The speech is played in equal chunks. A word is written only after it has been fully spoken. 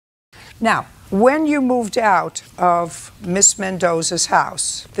Now, when you moved out of Miss Mendoza's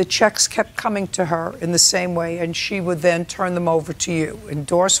house, the checks kept coming to her in the same way, and she would then turn them over to you,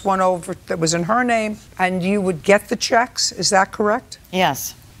 endorse one over that was in her name, and you would get the checks. Is that correct?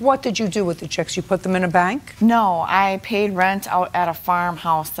 Yes. What did you do with the checks? You put them in a bank? No, I paid rent out at a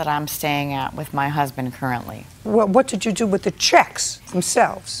farmhouse that I'm staying at with my husband currently. Well, what did you do with the checks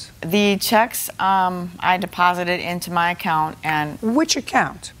themselves? The checks I deposited into my account and... Which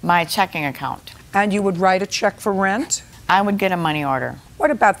account? My checking account. And you would write a check for rent? I would get a money order. What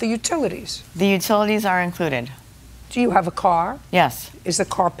about the utilities? The utilities are included. Do you have a car? Yes. Is the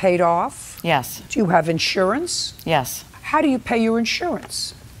car paid off? Yes. Do you have insurance? Yes. How do you pay your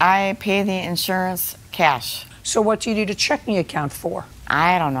insurance? I pay the insurance cash. So what do you need a checking account for?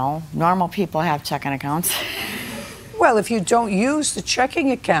 I don't know. Normal people have checking accounts. Well, if you don't use the checking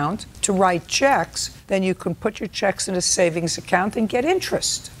account to write checks, then you can put your checks in a savings account and get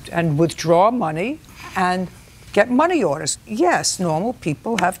interest and withdraw money and get money orders. Yes, normal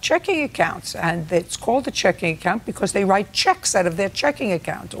people have checking accounts, and it's called a checking account because they write checks out of their checking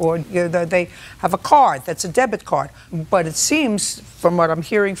account, or they have a card that's a debit card. But it seems, from what I'm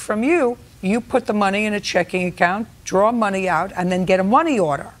hearing from you, you put the money in a checking account, draw money out, and then get a money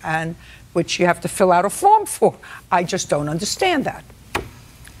order, and which you have to fill out a form for. I just don't understand that. Do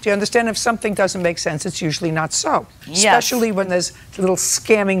you understand? If something doesn't make sense, it's usually not so. Yes. Especially when there's a little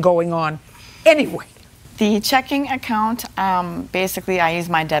scamming going on. Anyway. The checking account, basically I use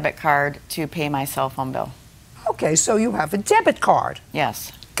my debit card to pay my cell phone bill. Okay, so you have a debit card.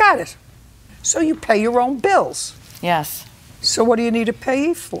 Yes. Got it. So you pay your own bills. Yes. So what do you need a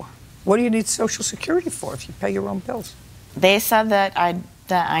payee for? What do you need Social Security for if you pay your own bills? They said that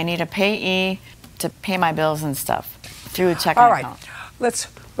I need a payee to pay my bills and stuff through a checking account. All right,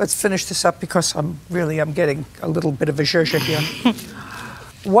 let's finish this up because I'm getting a little bit of a zhuzh here.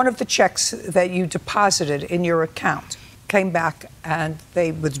 One of the checks that you deposited in your account came back and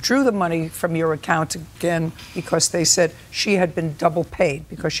they withdrew the money from your account again because they said she had been double paid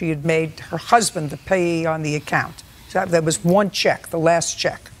because she had made her husband the payee on the account. So there was one check, the last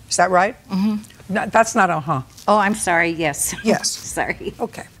check. Is that right? Mm-hmm. No, that's not a Oh, I'm sorry, yes. Yes. Sorry.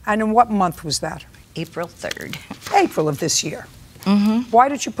 Okay. And in what month was that? April 3rd. April of this year. Mm-hmm. Why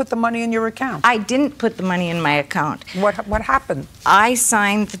did you put the money in your account? I didn't put the money in my account. What happened? I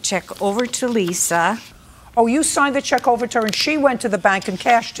signed the check over to Lisa. Oh, you signed the check over to her and she went to the bank and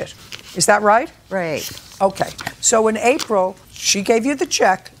cashed it. Is that right? Right. Okay. So in April, she gave you the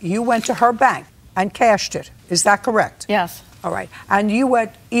check, you went to her bank and cashed it. Is that correct? Yes. All right. And you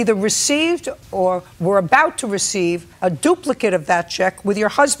had either received or were about to receive a duplicate of that check with your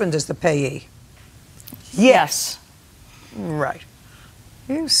husband as the payee? Yes. Right.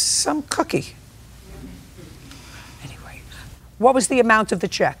 Here's some cookie. Anyway, what was the amount of the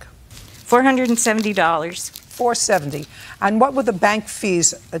check? $470. $470. And what were the bank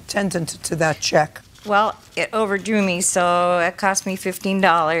fees attendant to that check? Well, it overdrew me, so it cost me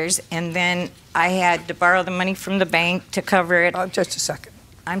 $15, and then I had to borrow the money from the bank to cover it. Just a second.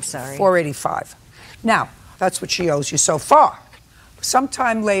 I'm sorry. $485. Now, that's what she owes you so far.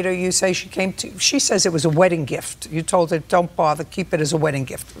 Sometime later, you say she says it was a wedding gift. You told her, don't bother, keep it as a wedding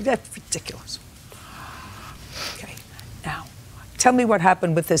gift. That's ridiculous. Okay, now, tell me what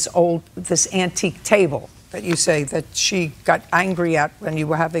happened with this antique table that you say that she got angry at when you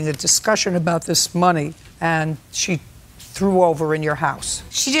were having a discussion about this money and she threw over in your house.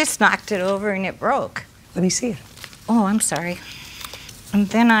 She just knocked it over and it broke. Let me see it. Oh, I'm sorry. And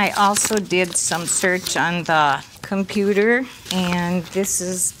then I also did some search on the computer, and this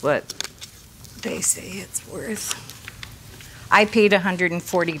is what they say it's worth. I paid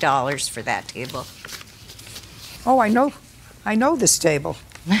 $140 for that table. Oh, I know this table.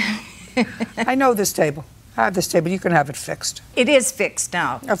 I know this table. I have this table. You can have it fixed. It is fixed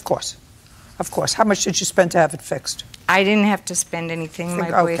now. Of course. Of course. How much did you spend to have it fixed? I didn't have to spend anything.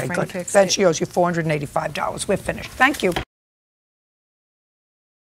 My boyfriend good. fixed Then it. she owes you $485. We're finished. Thank you.